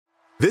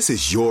This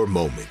is your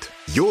moment,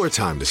 your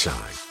time to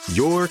shine,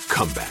 your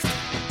comeback.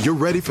 You're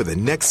ready for the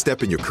next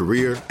step in your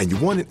career, and you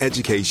want an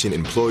education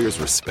employers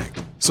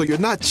respect. So you're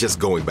not just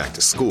going back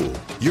to school,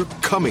 you're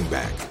coming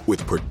back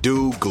with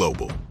Purdue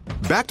Global.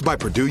 Backed by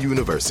Purdue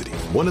University,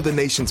 one of the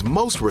nation's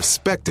most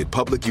respected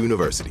public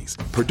universities,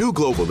 Purdue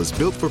Global is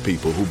built for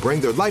people who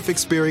bring their life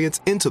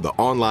experience into the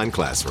online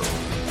classroom.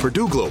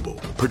 Purdue Global,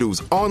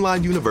 Purdue's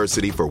online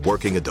university for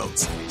working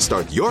adults.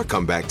 Start your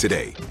comeback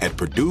today at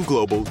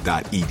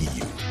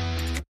purdueglobal.edu.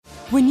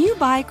 When you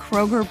buy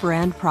Kroger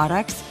brand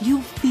products,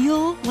 you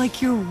feel like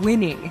you're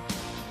winning.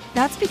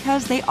 That's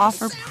because they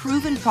offer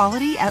proven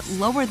quality at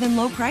lower than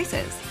low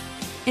prices.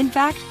 In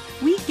fact,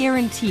 we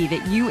guarantee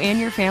that you and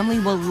your family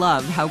will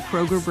love how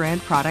Kroger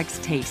brand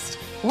products taste,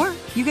 or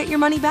you get your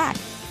money back.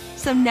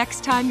 So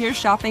next time you're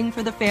shopping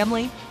for the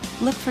family,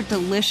 look for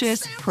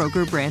delicious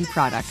Kroger brand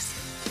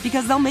products,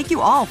 because they'll make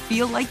you all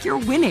feel like you're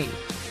winning.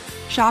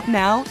 Shop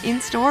now,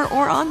 in-store,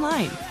 or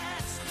online.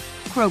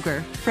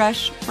 Kroger,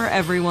 fresh for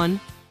everyone.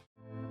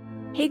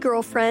 Hey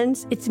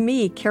girlfriends, it's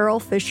me,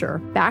 Carol Fisher,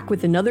 back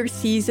with another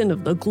season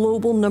of the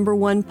global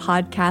 #1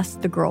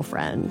 podcast, The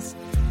Girlfriends.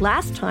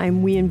 Last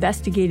time, we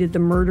investigated the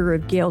murder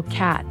of Gail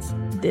Katz.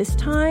 This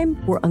time,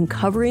 we're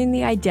uncovering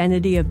the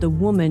identity of the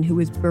woman who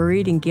was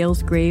buried in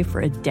Gail's grave for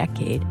a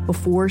decade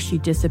before she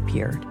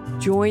disappeared.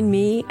 Join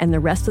me and the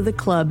rest of the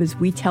club as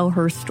we tell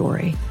her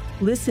story.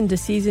 Listen to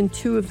Season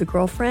 2 of The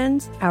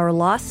Girlfriends, Our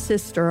Lost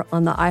Sister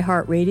on the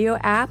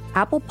iHeartRadio app,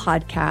 Apple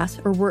Podcasts,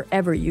 or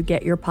wherever you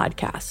get your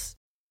podcasts.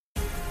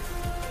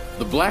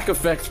 The Black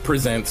Effect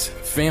presents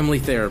Family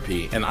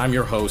Therapy, and I'm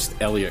your host,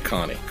 Elliot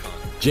Connie.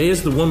 Jay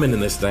is the woman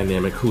in this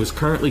dynamic who is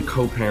currently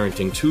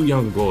co-parenting 2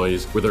 young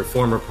boys with her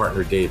former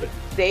partner, David.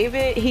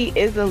 David, he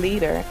is a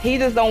leader. He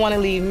just don't want to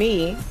leave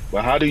me.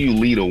 But how do you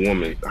lead a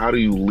woman? How do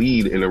you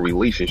lead in a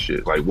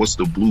relationship? Like, what's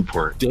the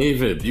blueprint?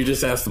 David, you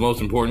just asked the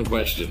most important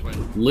question.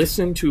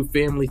 Listen to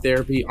Family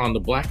Therapy on the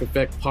Black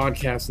Effect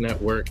Podcast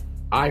Network,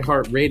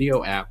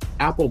 iHeartRadio app,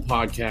 Apple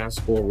Podcasts,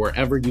 or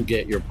wherever you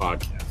get your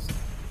podcasts.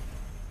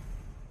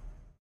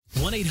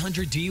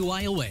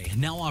 1-800-DUI-AWAY,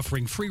 now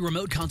offering free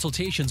remote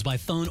consultations by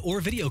phone or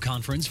video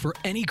conference for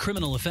any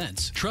criminal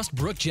offense. Trust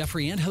Brooke,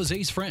 Jeffrey, and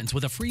Jose's friends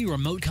with a free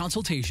remote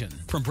consultation.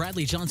 From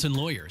Bradley Johnson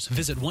Lawyers,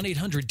 visit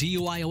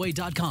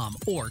 1-800-DUI-AWAY.com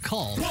or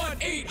call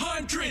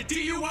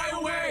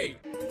 1-800-DUI-AWAY.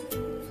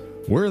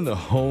 We're in the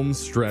home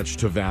stretch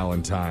to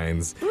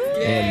Valentine's.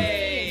 Yay!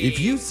 And if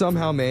you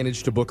somehow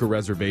manage to book a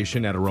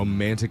reservation at a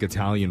romantic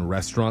Italian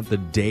restaurant the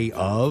day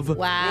of,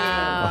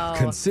 wow,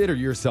 consider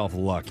yourself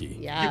lucky.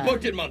 Yeah. You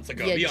booked it months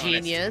ago, be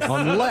genius.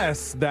 honest.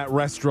 Unless that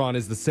restaurant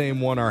is the same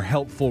one our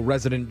helpful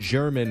resident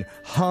German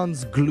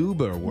Hans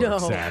Gluber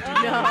works at.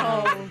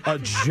 No. A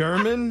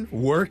German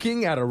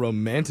working at a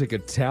romantic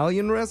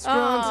Italian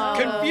restaurant? Oh.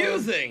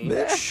 Confusing.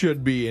 This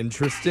should be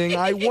interesting.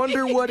 I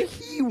wonder what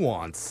he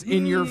wants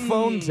in your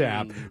phone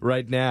tap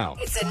right now.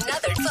 It's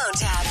another phone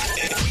tap.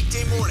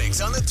 Weekday mornings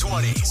on the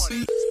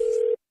 20s.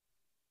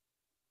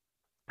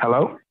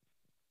 Hello?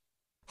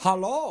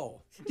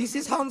 Hello. This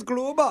is Hans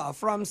Gluber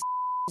from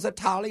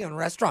Italian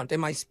restaurant.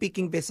 Am I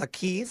speaking with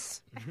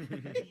Keith?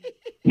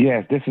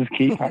 Yes, this is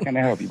Keith. How can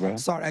I help you, brother?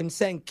 Sorry, I'm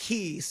saying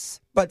Keith,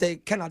 but I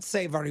cannot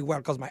say very well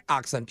because my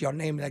accent. Your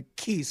name like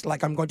Keith,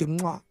 like I'm going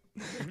to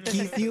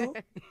Keith you.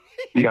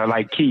 Yeah,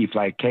 like Keith,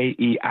 like Keith.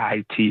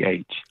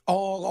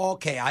 Oh,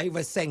 okay. I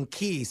was saying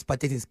Keith,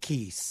 but it is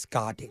Keith.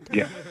 Got it.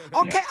 Yeah.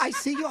 Okay, I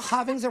see you're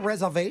having the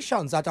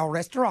reservations at our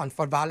restaurant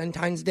for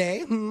Valentine's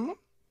Day.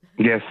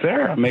 Yes,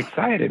 sir. I'm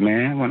excited,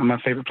 man. One of my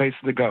favorite places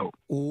to go.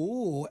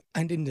 Ooh,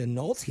 and in the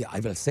notes here,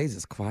 I will say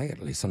this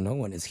quietly so no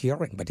one is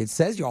hearing, but it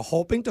says you're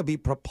hoping to be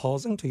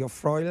proposing to your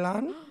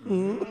Fräulein?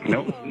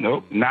 Nope,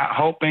 not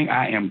hoping.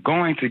 I am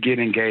going to get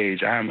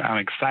engaged. I'm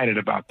excited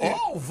about this.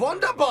 Oh,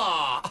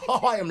 wunderbar!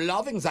 Oh, I am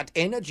loving that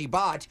energy,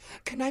 but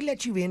can I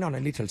let you in on a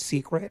little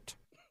secret?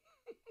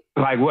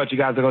 Like what? You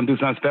guys are going to do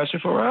something special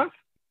for us?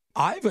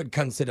 I would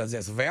consider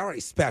this very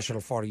special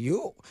for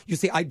you. You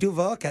see, I do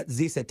work at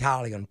this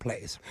Italian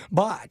place,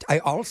 but I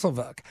also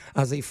work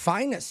as the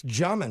finest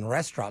German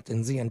restaurant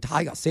in the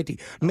entire city,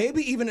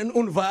 maybe even in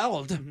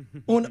Unwald,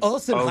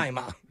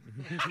 Ursenheimer.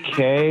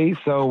 Okay,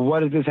 so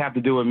what does this have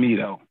to do with me,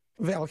 though?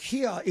 Well,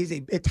 here is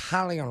an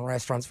Italian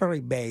restaurant. It's very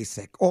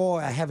basic. Oh,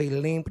 I have a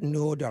limp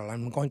noodle.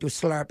 I'm going to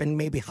slurp and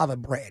maybe have a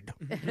bread.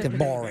 It's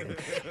boring.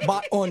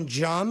 But on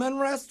German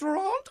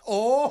restaurant?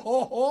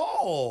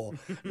 Oh.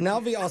 Now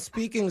we are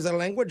speaking the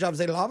language of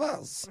the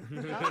lovers.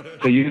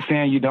 So you're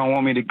saying you don't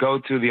want me to go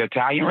to the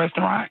Italian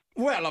restaurant?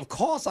 Well, of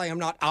course I am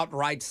not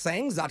outright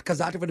saying that because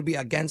that would be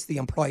against the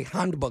employee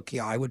handbook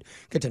here. I would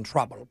get in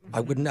trouble. I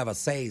would never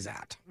say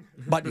that.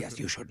 But yes,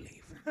 you should leave.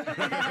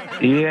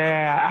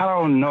 Yeah, I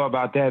don't know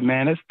about that,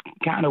 man. It's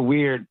kind of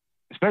weird,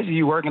 especially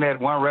you working at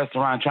one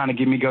restaurant trying to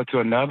get me to go to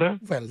another.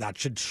 Well, that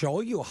should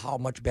show you how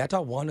much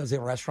better one of the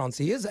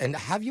restaurants is. And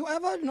have you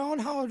ever known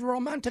how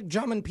romantic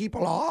German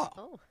people are?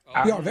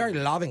 We are a very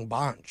loving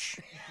bunch.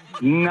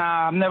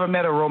 Nah, I've never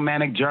met a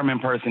romantic German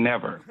person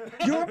ever.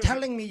 You're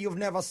telling me you've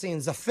never seen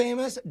the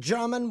famous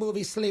German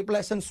movie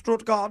Sleepless in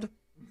Stuttgart?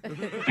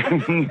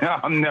 No,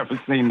 I've never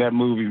seen that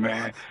movie,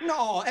 man.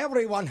 No,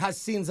 everyone has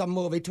seen the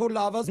movie. Two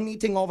lovers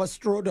meeting over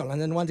strudel,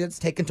 and then one gets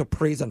taken to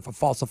prison for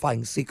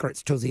falsifying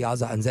secrets to the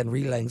other and then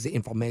relaying the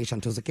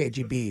information to the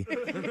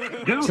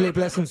KGB. Dude.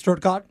 Sleepless in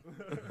Stuttgart?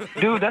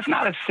 Dude, that's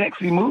not a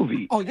sexy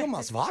movie. Oh, you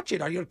must watch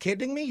it. Are you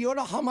kidding me? You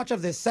know how much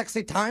of this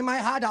sexy time I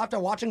had after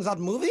watching that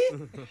movie?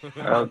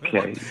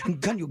 Okay.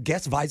 Can you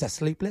guess why they're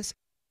sleepless?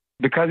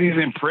 Because he's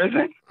in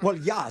prison? Well,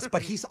 yes,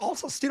 but he's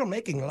also still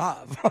making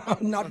love,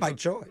 not by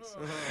choice.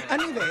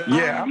 Anyway,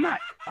 yeah,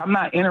 I'm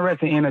not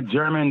interested in a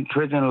German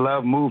prison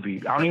love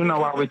movie. I don't even know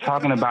why we're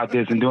talking about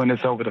this and doing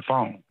this over the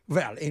phone.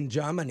 Well, in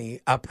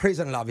Germany,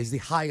 prison love is the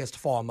highest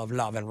form of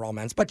love and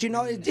romance. But, you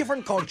know, it's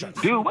different cultures.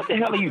 Dude, what the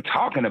hell are you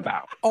talking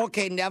about?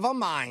 Okay, never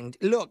mind.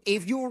 Look,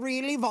 if you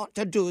really want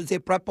to do the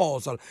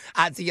proposal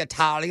at the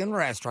Italian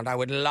restaurant, I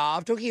would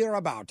love to hear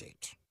about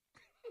it.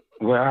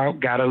 Well,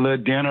 got a little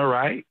dinner,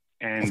 right?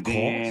 And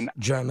then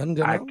German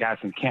dinner. I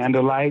got some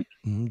candlelight.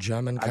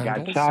 German candles.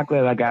 I got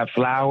chocolate. I got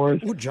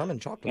flowers. Ooh, German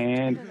chocolate.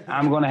 And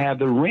I'm going to have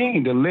the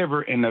ring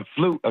delivered in a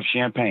flute of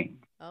champagne.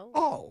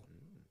 Oh.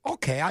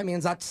 Okay, I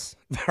mean, that's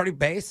very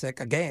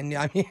basic. Again,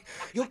 I mean,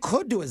 you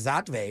could do it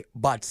that way,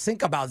 but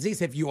think about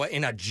this if you were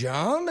in a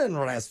German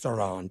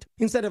restaurant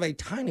instead of a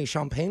tiny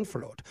champagne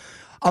flute.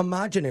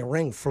 Imagine a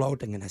ring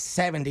floating in a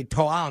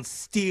 72-ounce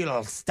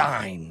steel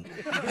stein,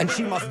 and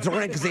she must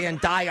drink the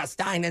entire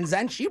stein, and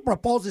then she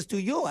proposes to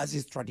you, as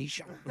is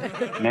tradition.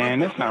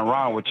 Man, there's nothing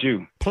wrong with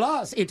you.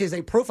 Plus, it is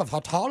a proof of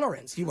her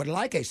tolerance. You would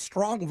like a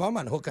strong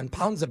woman who can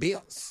pound the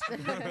bills.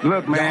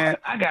 Look, man,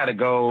 I gotta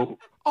go.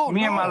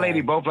 Me and my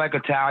lady both like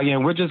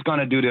Italian. We're just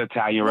gonna do the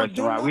Italian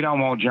restaurant. We don't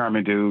want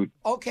German, dude.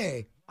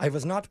 Okay. I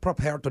was not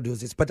prepared to do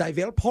this, but I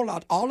will pull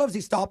out all of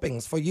these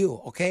toppings for you,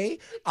 okay?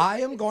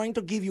 I am going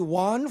to give you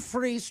one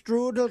free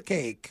strudel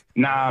cake.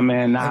 Nah,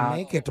 man, nah. I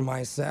make it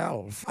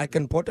myself. I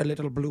can put a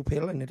little blue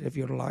pill in it if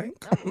you'd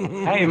like.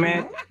 Hey,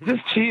 man,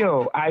 just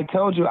chill. I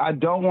told you I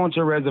don't want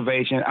your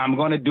reservation. I'm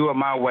going to do it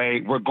my way.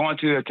 We're going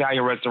to the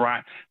Italian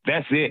restaurant.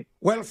 That's it.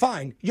 Well,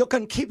 fine. You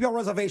can keep your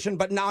reservation,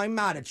 but now I'm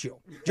mad at you.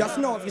 Just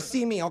know if you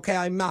see me, okay,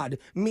 I'm mad.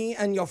 Me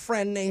and your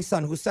friend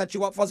Nathan, who set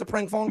you up for the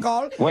prank phone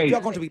call,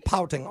 you're going to be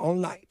pouting all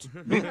night.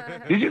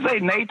 Did you say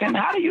Nathan?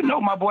 How do you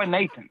know my boy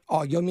Nathan?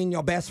 Oh, you mean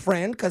your best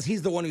friend? Because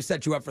he's the one who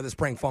set you up for this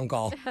prank phone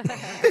call.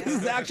 This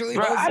is actually...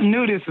 Bro, I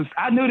knew this was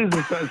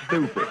so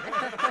stupid.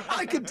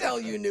 I could tell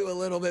you knew a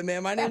little bit,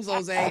 man. My name's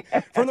Jose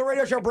from the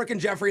radio show Brooke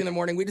and Jeffrey in the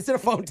Morning. We just did a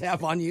phone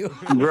tap on you.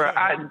 Bro,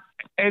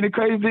 and the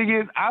crazy thing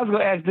is, I was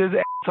going to ask this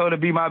asshole to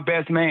be my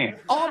best man.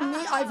 Oh,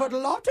 me? I would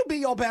love to be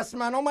your best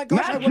man. Oh, my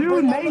gosh. Not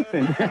you,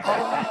 Nathan.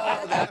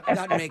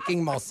 That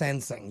making more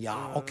sensing.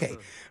 Yeah, okay.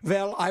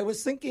 Well, I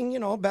was thinking,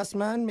 best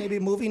man, maybe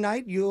movie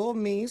night, you,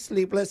 me,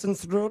 Sleepless in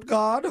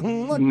Stuttgart.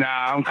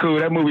 Nah, I'm cool.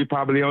 That movie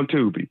probably on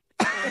Tubi.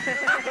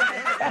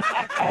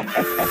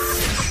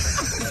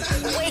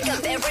 Wake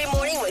up every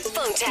morning with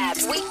phone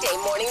taps. Weekday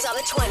mornings on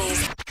the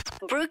 20s.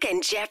 Brooke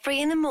and Jeffrey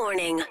in the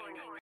Morning.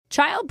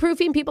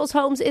 Child-proofing people's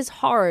homes is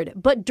hard,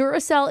 but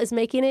Duracell is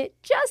making it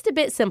just a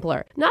bit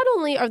simpler. Not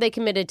only are they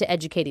committed to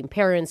educating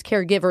parents,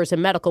 caregivers,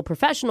 and medical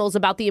professionals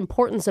about the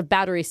importance of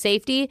battery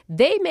safety,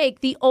 they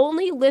make the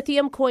only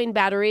lithium coin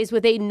batteries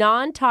with a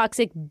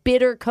non-toxic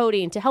bitter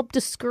coating to help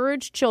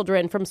discourage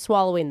children from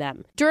swallowing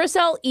them.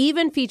 Duracell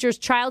even features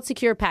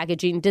child-secure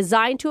packaging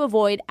designed to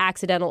avoid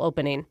accidental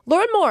opening.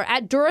 Learn more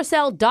at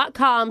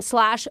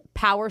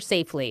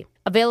Duracell.com/powersafely.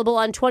 Available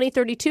on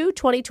 2032,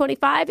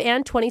 2025,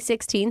 and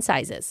 2016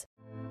 sizes.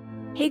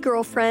 Hey,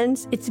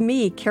 girlfriends, it's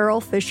me, Carol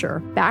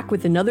Fisher, back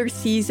with another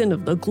season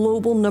of the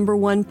global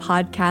 #1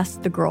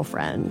 podcast, The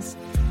Girlfriends.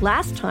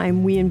 Last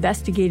time, we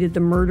investigated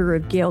the murder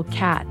of Gail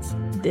Katz.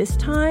 This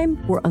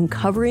time, we're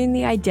uncovering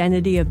the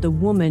identity of the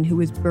woman who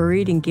was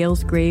buried in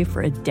Gail's grave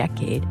for a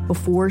decade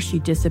before she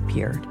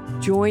disappeared.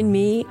 Join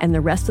me and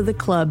the rest of the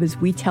club as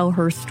we tell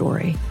her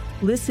story.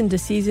 Listen to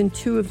Season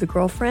 2 of The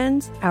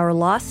Girlfriends, Our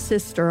Lost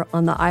Sister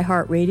on the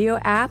iHeartRadio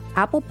app,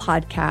 Apple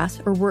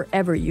Podcasts, or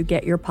wherever you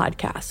get your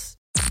podcasts.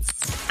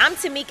 I'm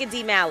Tamika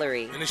D.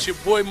 Mallory. And it's your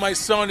boy, my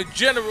son, the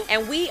General.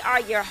 And we are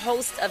your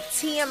hosts of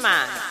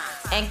TMI.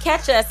 And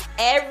catch us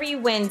every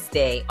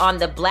Wednesday on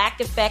the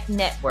Black Effect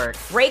Network,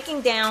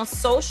 breaking down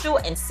social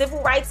and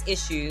civil rights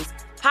issues,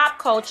 pop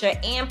culture,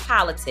 and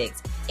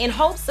politics in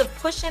hopes of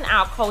pushing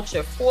our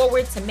culture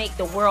forward to make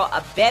the world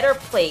a better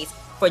place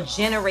for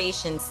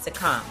generations to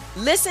come.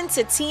 Listen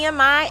to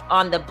TMI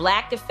on the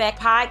Black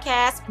Effect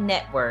Podcast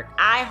Network,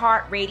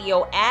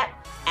 iHeartRadio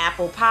app,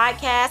 Apple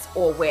Podcasts,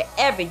 or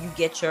wherever you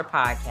get your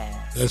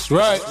podcasts. That's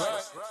right.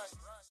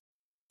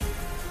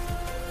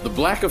 The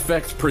Black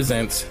Effect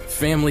presents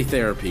Family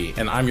Therapy,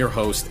 and I'm your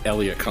host,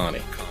 Elliot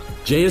Connie.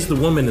 Jay is the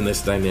woman in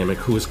this dynamic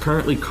who is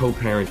currently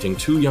co-parenting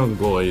 2 young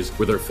boys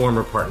with her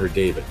former partner,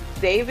 David.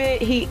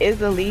 David, he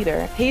is a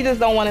leader. He just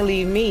don't want to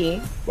leave me.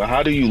 But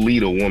how do you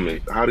lead a woman?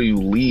 How do you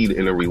lead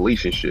in a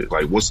relationship?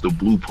 Like, what's the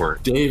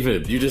blueprint?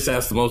 David, you just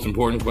asked the most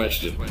important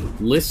question.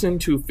 Listen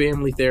to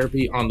Family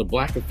Therapy on the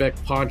Black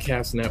Effect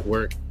Podcast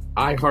Network,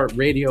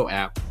 iHeartRadio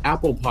app,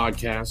 Apple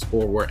Podcasts,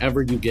 or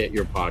wherever you get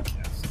your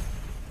podcasts.